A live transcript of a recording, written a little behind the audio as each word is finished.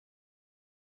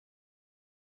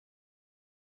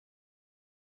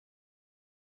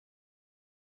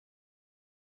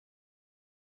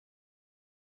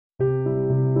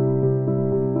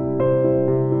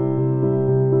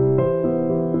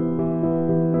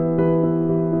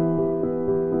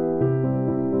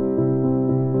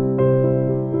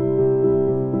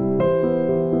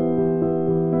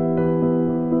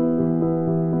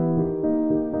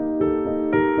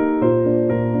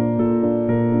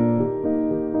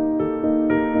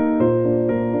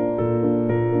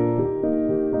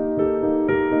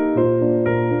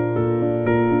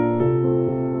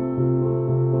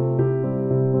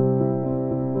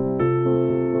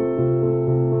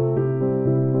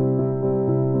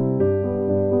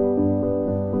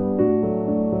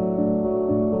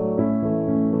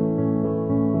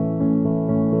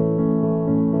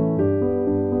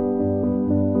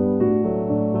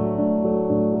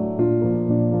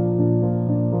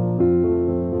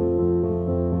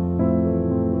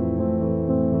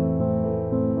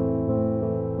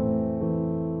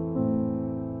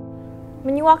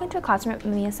you walk into a classroom at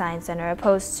Mamiya Science Center,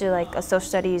 opposed to like a social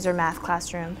studies or math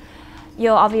classroom,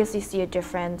 you'll obviously see a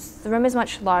difference. The room is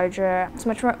much larger, it's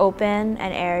much more open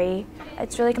and airy.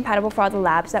 It's really compatible for all the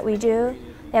labs that we do.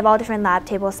 They have all different lab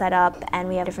tables set up, and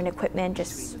we have different equipment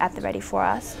just at the ready for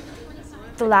us.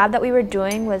 The lab that we were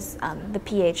doing was the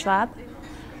pH lab.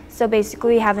 So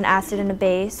basically we have an acid and a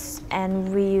base,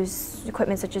 and we use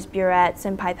equipment such as burettes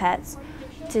and pipettes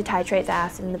to titrate the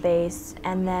acid and the base,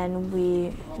 and then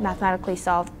we mathematically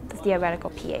solve the theoretical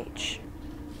pH.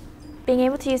 Being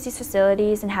able to use these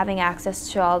facilities and having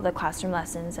access to all the classroom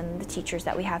lessons and the teachers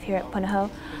that we have here at Punahou,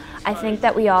 I think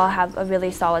that we all have a really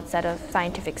solid set of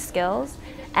scientific skills.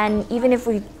 And even if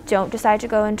we don't decide to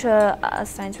go into a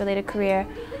science-related career,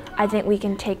 I think we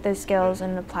can take those skills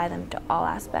and apply them to all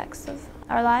aspects of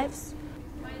our lives.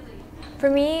 For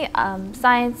me,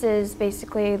 science is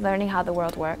basically learning how the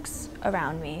world works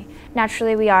around me.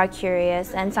 Naturally, we are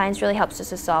curious, and science really helps us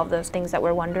to solve those things that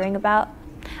we're wondering about.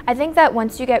 I think that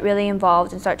once you get really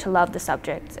involved and start to love the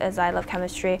subject, as I love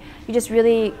chemistry, you just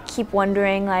really keep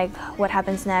wondering like what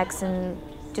happens next and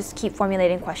just keep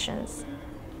formulating questions.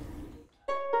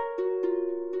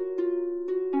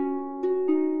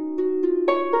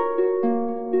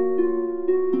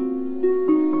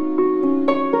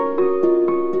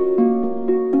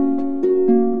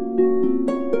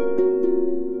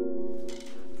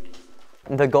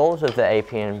 The goals of the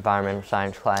AP Environmental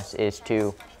Science class is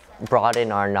to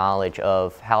broaden our knowledge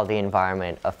of how the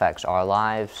environment affects our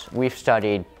lives. We've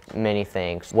studied many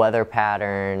things, weather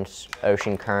patterns,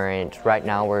 ocean currents. Right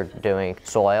now we're doing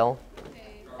soil.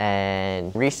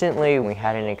 And recently we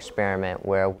had an experiment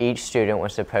where each student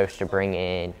was supposed to bring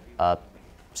in a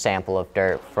sample of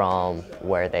dirt from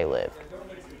where they lived.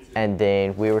 And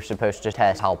then we were supposed to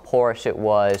test how porous it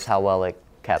was, how well it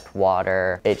kept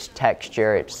water, its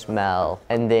texture, its smell,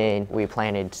 and then we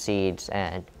planted seeds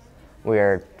and we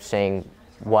were seeing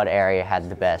what area had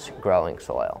the best growing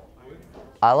soil.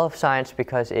 I love science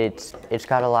because it's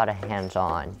got a lot of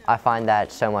hands-on. I find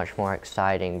that so much more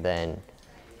exciting than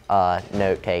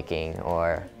note-taking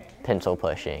or pencil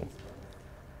pushing.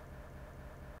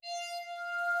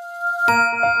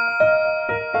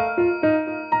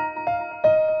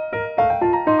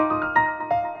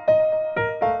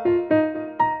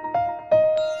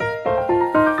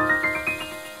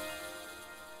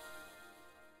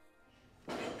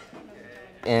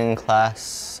 In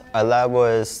class, our lab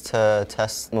was to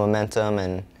test momentum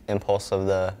and impulse of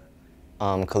the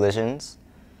collisions.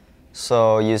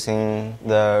 So using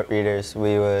the readers,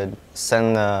 we would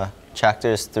send the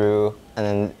tractors through, and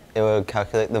then it would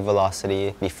calculate the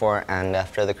velocity before and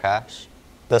after the crash.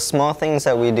 The small things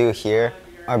that we do here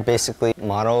are basically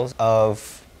models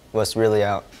of what's really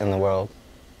out in the world.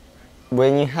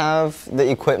 When you have the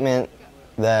equipment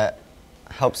that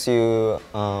helps you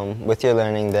with your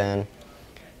learning, then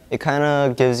it kind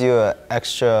of gives you an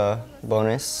extra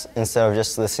bonus instead of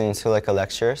just listening to like a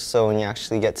lecture. So when you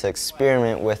actually get to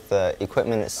experiment with the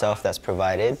equipment itself that's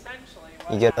provided,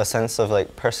 you get a sense of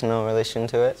like personal relation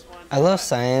to it. I love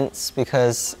science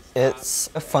because it's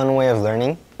a fun way of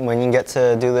learning. When you get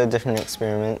to do the different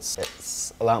experiments,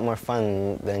 it's a lot more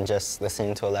fun than just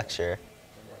listening to a lecture.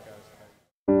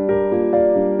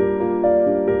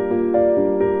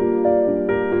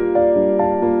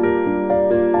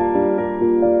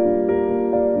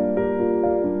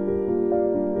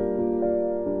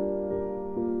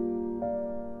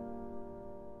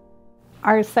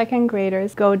 Our second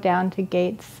graders go down to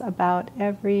Gates about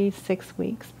every 6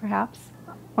 weeks, perhaps.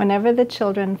 Whenever the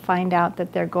children find out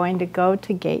that they're going to go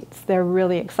to Gates, they're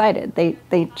really excited.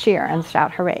 They cheer and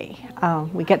shout, "Hooray,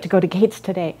 we get to go to Gates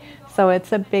today." So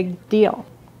it's a big deal.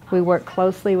 We work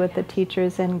closely with the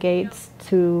teachers in Gates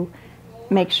to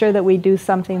make sure that we do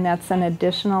something that's an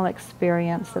additional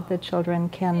experience that the children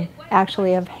can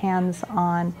actually have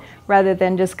hands-on, rather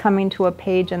than just coming to a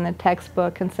page in the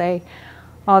textbook and say,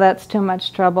 "Oh, that's too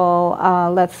much trouble,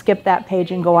 let's skip that page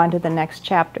and go on to the next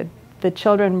chapter." The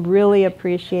children really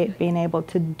appreciate being able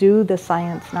to do the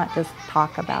science, not just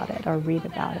talk about it or read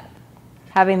about it.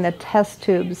 Having the test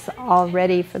tubes all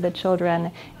ready for the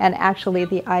children, and actually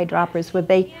the eyedroppers where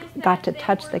they got to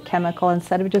touch the chemical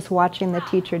instead of just watching the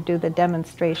teacher do the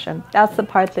demonstration. That's the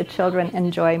part the children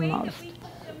enjoy most.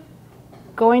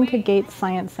 Going to Gates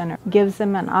Science Center gives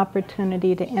them an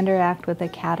opportunity to interact with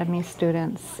Academy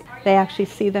students. They actually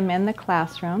see them in the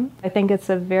classroom. I think it's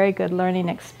a very good learning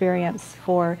experience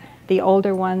for the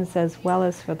older ones as well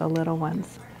as for the little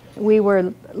ones. We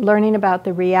were learning about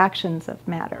the reactions of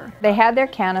matter. They had their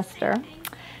canister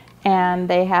and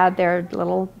they had their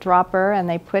little dropper and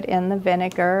they put in the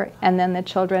vinegar, and then the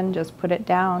children just put it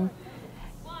down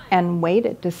and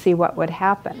waited to see what would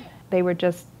happen. They were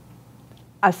just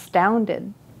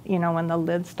astounded, you know, when the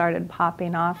lid started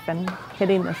popping off and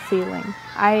hitting the ceiling.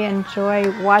 I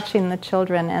enjoy watching the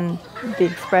children and the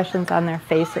expressions on their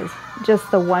faces. Just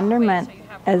the wonderment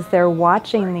as they're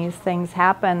watching these things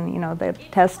happen, you know, the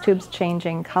test tubes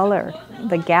changing color,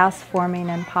 the gas forming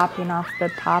and popping off the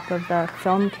top of the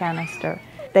film canister.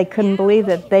 They couldn't believe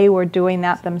that they were doing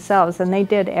that themselves, and they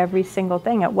did every single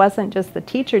thing. It wasn't just the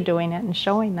teacher doing it and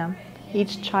showing them.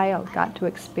 Each child got to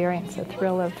experience the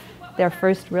thrill of their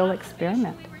first real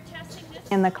experiment.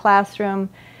 In the classroom,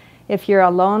 if you're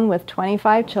alone with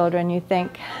 25 children, you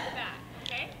think,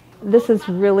 this is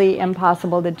really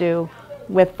impossible to do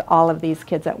with all of these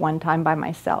kids at one time by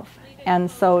myself. And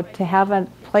so to have a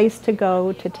place to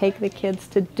go, to take the kids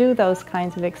to do those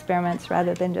kinds of experiments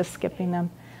rather than just skipping them,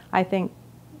 I think,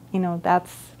 you know,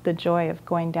 that's the joy of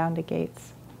going down to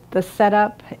Gates. The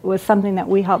setup was something that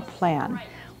we helped plan.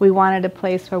 We wanted a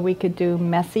place where we could do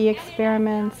messy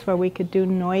experiments, where we could do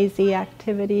noisy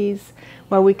activities,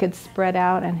 where we could spread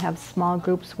out and have small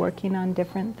groups working on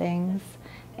different things.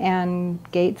 And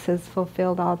Gates has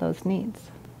fulfilled all those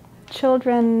needs.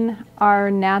 Children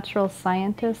are natural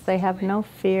scientists. They have no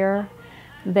fear.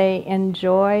 They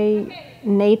enjoy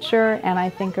nature and I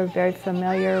think are very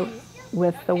familiar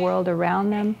with the world around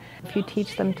them. If you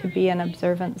teach them to be an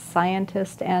observant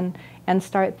scientist and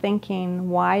start thinking,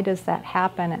 why does that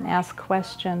happen, and ask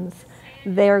questions,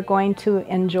 they're going to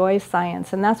enjoy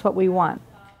science, and that's what we want.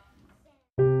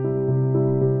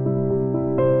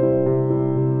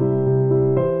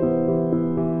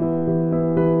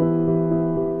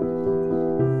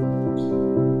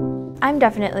 I'm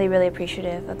definitely really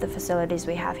appreciative of the facilities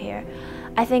we have here.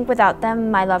 I think without them,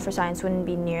 my love for science wouldn't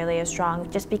be nearly as strong,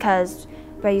 just because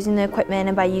by using the equipment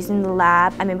and by using the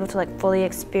lab, I'm able to fully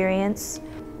experience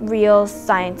real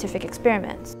scientific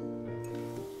experiments.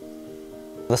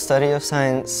 The study of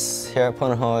science here at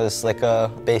Punahou is like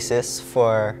a basis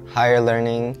for higher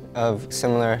learning of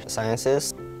similar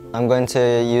sciences. I'm going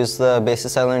to use the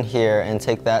basis I learned here and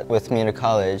take that with me to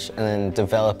college and then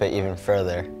develop it even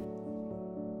further.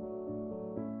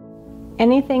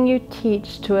 Anything you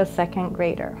teach to a second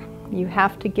grader, you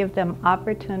have to give them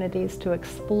opportunities to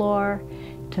explore,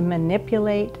 to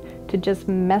manipulate, to just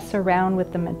mess around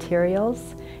with the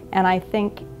materials. And I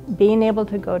think being able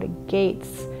to go to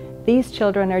Gates, these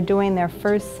children are doing their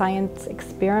first science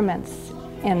experiments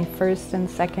in first and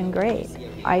second grade.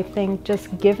 I think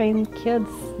just giving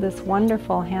kids this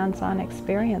wonderful hands-on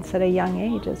experience at a young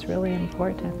age is really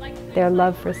important. Their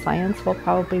love for science will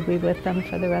probably be with them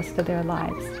for the rest of their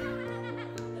lives.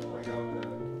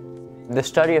 The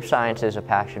study of science is a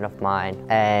passion of mine,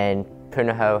 and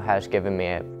Punahou has given me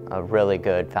a really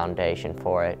good foundation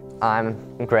for it. I'm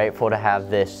grateful to have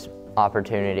this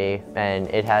opportunity, and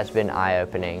it has been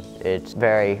eye-opening. It's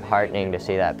very heartening to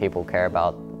see that people care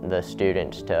about the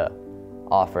students to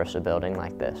offer us a building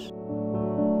like this.